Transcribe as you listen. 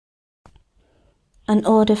An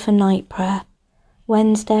order for night prayer,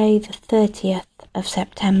 Wednesday the 30th of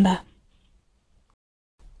September.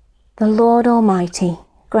 The Lord Almighty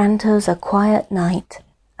grant us a quiet night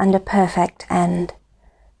and a perfect end.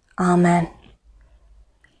 Amen.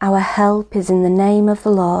 Our help is in the name of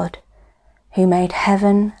the Lord, who made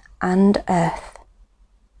heaven and earth.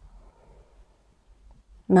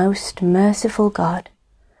 Most merciful God,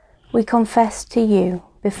 we confess to you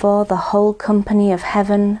before the whole company of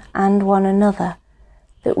heaven and one another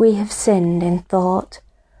that we have sinned in thought,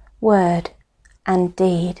 word, and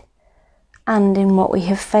deed, and in what we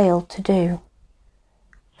have failed to do.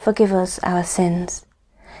 Forgive us our sins,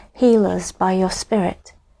 heal us by your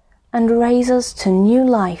Spirit, and raise us to new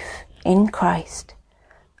life in Christ.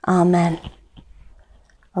 Amen.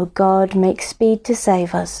 O God, make speed to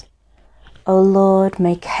save us. O Lord,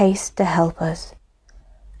 make haste to help us.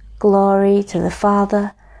 Glory to the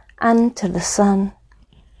Father, and to the Son,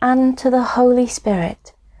 and to the Holy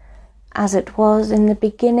Spirit, as it was in the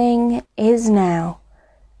beginning, is now,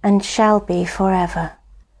 and shall be forever.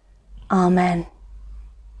 Amen.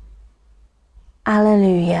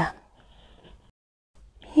 Alleluia.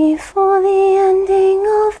 Before the ending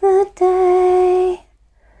of the day,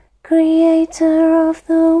 Creator of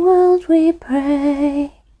the world, we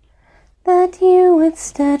pray, that you with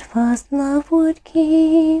steadfast love would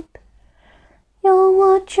keep your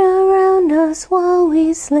watch around us while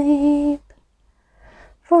we sleep.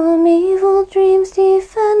 From evil dreams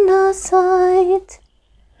defend our sight,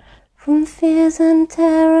 from fears and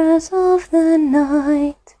terrors of the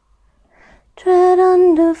night. Tread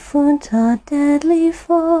underfoot our deadly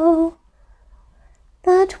foe,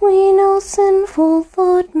 that we no sinful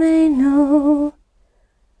thought may know.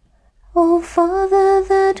 O Father,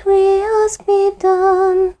 that we ask be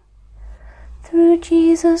done, through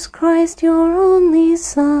Jesus Christ, your only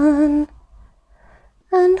Son,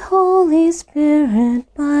 and Holy Spirit,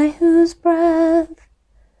 by whose breath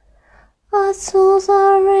our souls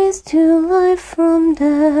are raised to life from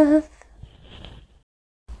death.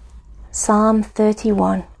 Psalm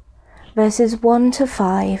 31, verses 1 to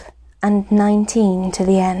 5 and 19 to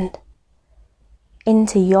the end.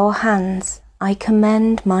 Into your hands I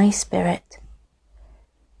commend my spirit.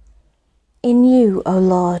 In you, O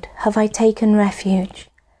Lord, have I taken refuge.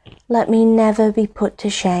 Let me never be put to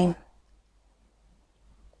shame.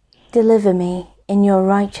 Deliver me in your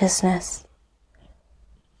righteousness.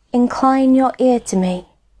 Incline your ear to me.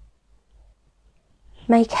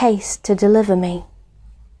 Make haste to deliver me.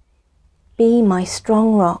 Be my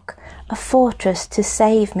strong rock, a fortress to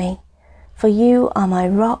save me, for you are my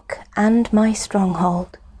rock and my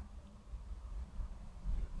stronghold.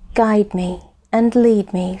 Guide me and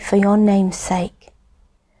lead me for your name's sake.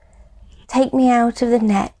 Take me out of the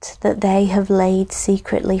net that they have laid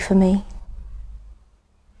secretly for me.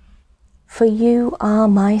 For you are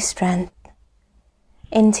my strength.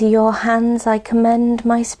 Into your hands I commend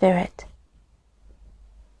my spirit.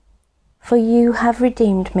 For you have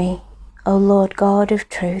redeemed me, O Lord God of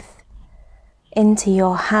truth. Into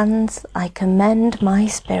your hands I commend my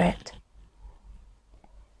spirit.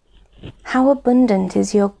 How abundant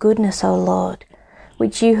is your goodness, O Lord,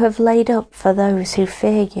 which you have laid up for those who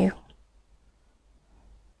fear you,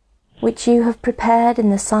 which you have prepared in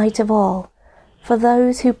the sight of all, for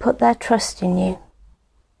those who put their trust in you.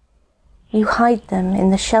 You hide them in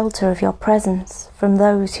the shelter of your presence from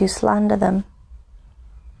those who slander them.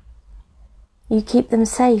 You keep them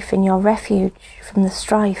safe in your refuge from the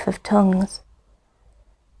strife of tongues.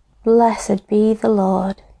 Blessed be the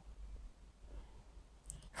Lord.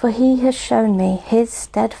 For he has shown me his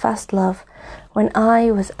steadfast love when I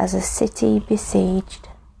was as a city besieged.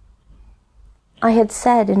 I had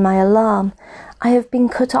said in my alarm, I have been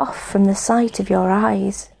cut off from the sight of your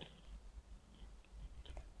eyes.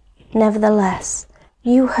 Nevertheless,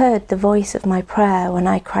 you heard the voice of my prayer when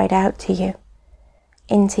I cried out to you.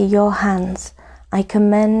 Into your hands I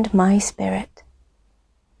commend my spirit.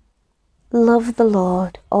 Love the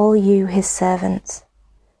Lord, all you his servants.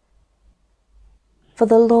 For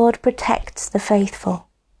the Lord protects the faithful,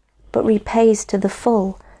 but repays to the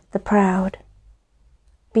full the proud.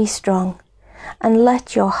 Be strong, and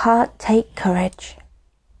let your heart take courage.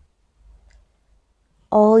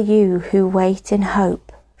 All you who wait in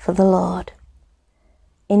hope for the Lord,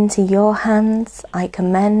 into your hands I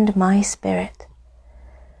commend my spirit.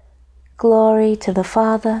 Glory to the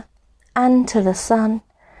Father, and to the Son,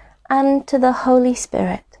 and to the Holy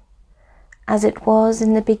Spirit, as it was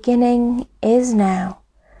in the beginning, is now,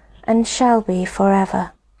 and shall be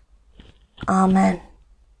forever. Amen.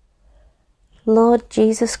 Lord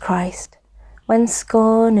Jesus Christ, when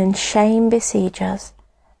scorn and shame besiege us,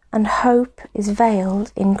 and hope is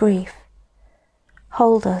veiled in grief,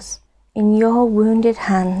 hold us in your wounded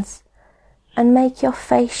hands, and make your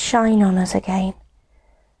face shine on us again,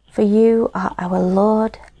 for you are our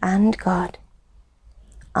Lord and God.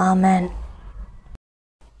 Amen.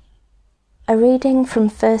 A reading from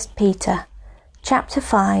 1 Peter, chapter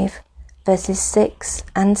 5, verses 6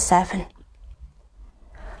 and 7.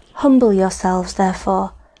 Humble yourselves,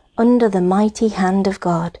 therefore, under the mighty hand of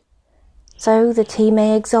God, so that he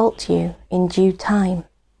may exalt you in due time.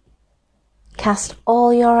 Cast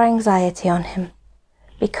all your anxiety on him,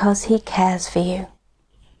 because he cares for you.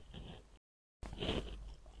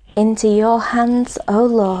 Into your hands, O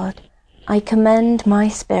Lord, I commend my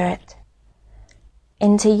spirit.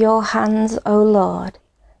 Into your hands, O Lord,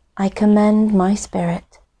 I commend my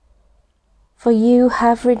spirit. For you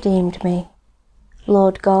have redeemed me,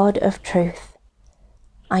 Lord God of truth.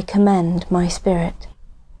 I commend my spirit.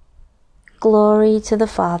 Glory to the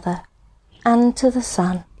Father, and to the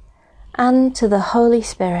Son, and to the Holy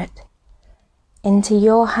Spirit. Into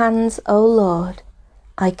your hands, O Lord,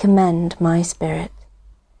 I commend my spirit.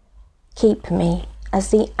 Keep me as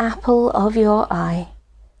the apple of your eye.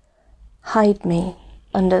 Hide me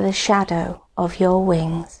under the shadow of your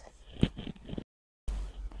wings.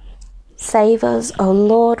 Save us, O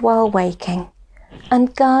Lord, while waking,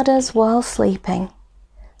 and guard us while sleeping,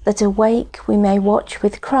 that awake we may watch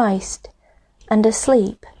with Christ, and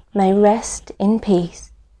asleep may rest in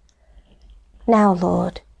peace. Now,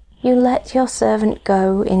 Lord, you let your servant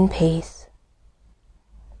go in peace.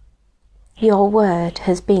 Your word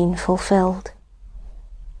has been fulfilled.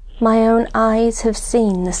 My own eyes have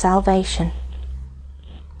seen the salvation,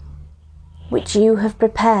 which you have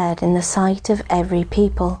prepared in the sight of every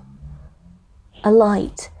people, a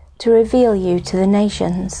light to reveal you to the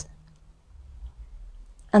nations,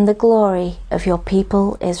 and the glory of your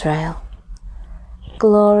people Israel.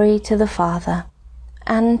 Glory to the Father,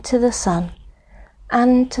 and to the Son,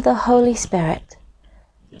 and to the Holy Spirit,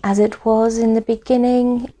 as it was in the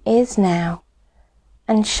beginning, is now,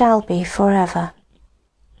 and shall be forever.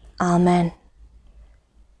 Amen.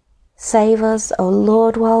 Save us, O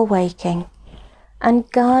Lord, while waking, and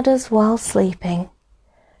guard us while sleeping,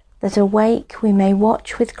 that awake we may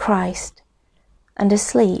watch with Christ, and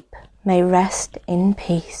asleep may rest in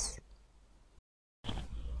peace.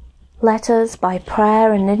 Let us, by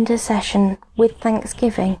prayer and intercession with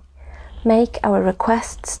thanksgiving, make our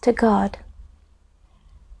requests to God.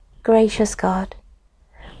 Gracious God,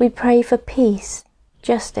 we pray for peace,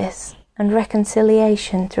 justice, and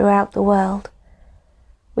reconciliation throughout the world.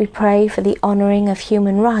 We pray for the honouring of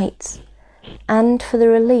human rights and for the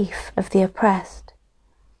relief of the oppressed.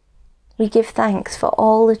 We give thanks for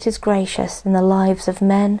all that is gracious in the lives of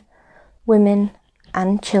men, women,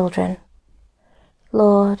 and children.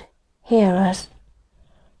 Lord, hear us.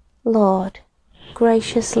 Lord,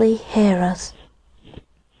 graciously hear us.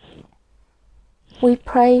 We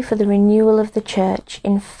pray for the renewal of the Church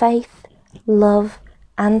in faith, love,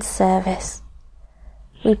 and service.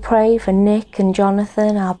 We pray for Nick and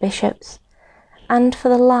Jonathan, our bishops, and for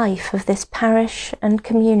the life of this parish and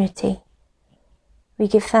community. We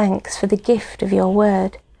give thanks for the gift of your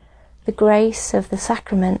word, the grace of the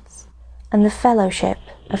sacraments, and the fellowship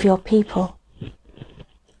of your people.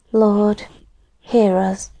 Lord, hear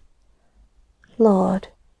us. Lord,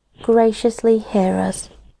 graciously hear us.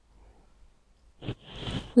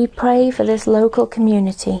 We pray for this local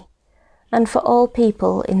community and for all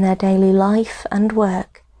people in their daily life and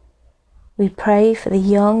work. We pray for the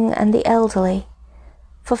young and the elderly,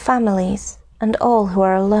 for families and all who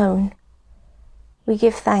are alone. We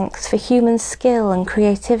give thanks for human skill and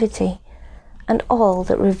creativity and all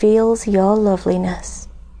that reveals your loveliness.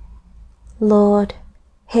 Lord,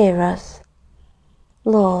 hear us.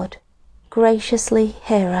 Lord, graciously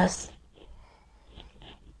hear us.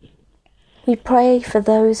 We pray for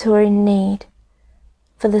those who are in need,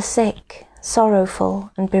 for the sick,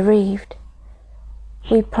 sorrowful, and bereaved.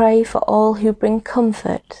 We pray for all who bring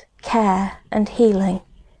comfort, care, and healing.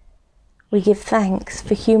 We give thanks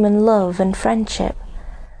for human love and friendship,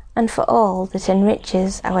 and for all that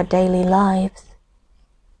enriches our daily lives.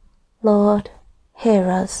 Lord, hear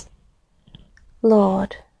us.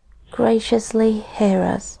 Lord, graciously hear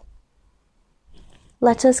us.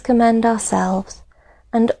 Let us commend ourselves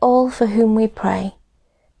and all for whom we pray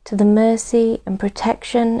to the mercy and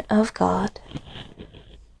protection of God.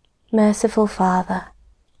 Merciful Father,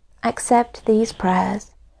 accept these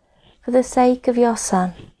prayers for the sake of your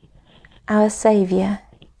Son, our Saviour,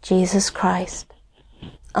 Jesus Christ.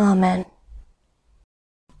 Amen.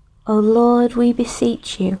 O Lord, we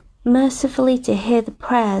beseech you mercifully to hear the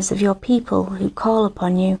prayers of your people who call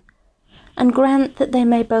upon you, and grant that they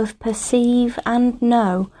may both perceive and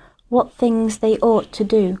know what things they ought to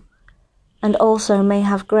do, and also may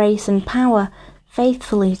have grace and power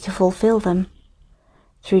faithfully to fulfill them.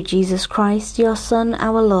 Through Jesus Christ, your Son,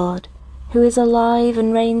 our Lord, who is alive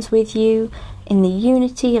and reigns with you in the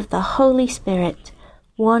unity of the Holy Spirit,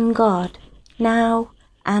 one God, now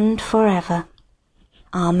and forever.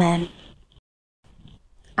 Amen.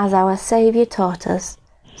 As our Saviour taught us,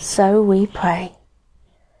 so we pray.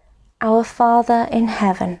 Our Father in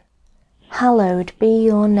heaven, hallowed be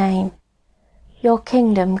your name. Your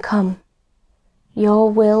kingdom come. Your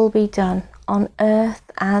will be done on earth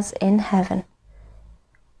as in heaven.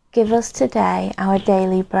 Give us today our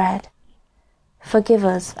daily bread. Forgive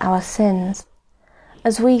us our sins,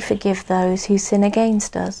 as we forgive those who sin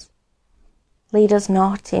against us. Lead us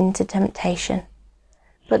not into temptation,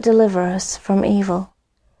 but deliver us from evil.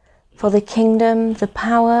 For the kingdom, the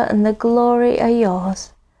power, and the glory are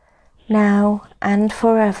yours, now and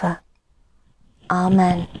forever.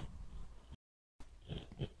 Amen.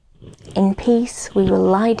 In peace we will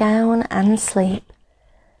lie down and sleep,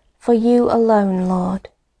 for you alone, Lord,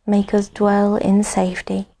 make us dwell in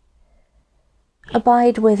safety.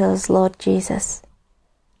 Abide with us, Lord Jesus,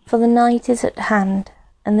 for the night is at hand,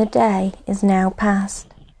 and the day is now past.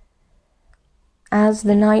 As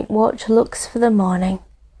the night watch looks for the morning,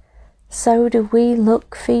 so do we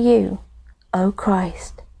look for you, O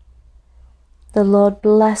Christ. The Lord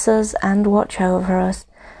bless us and watch over us.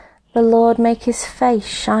 The Lord make his face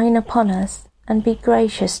shine upon us and be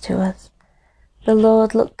gracious to us. The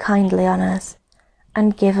Lord look kindly on us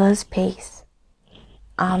and give us peace.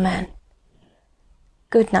 Amen.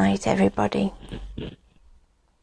 Good night, everybody.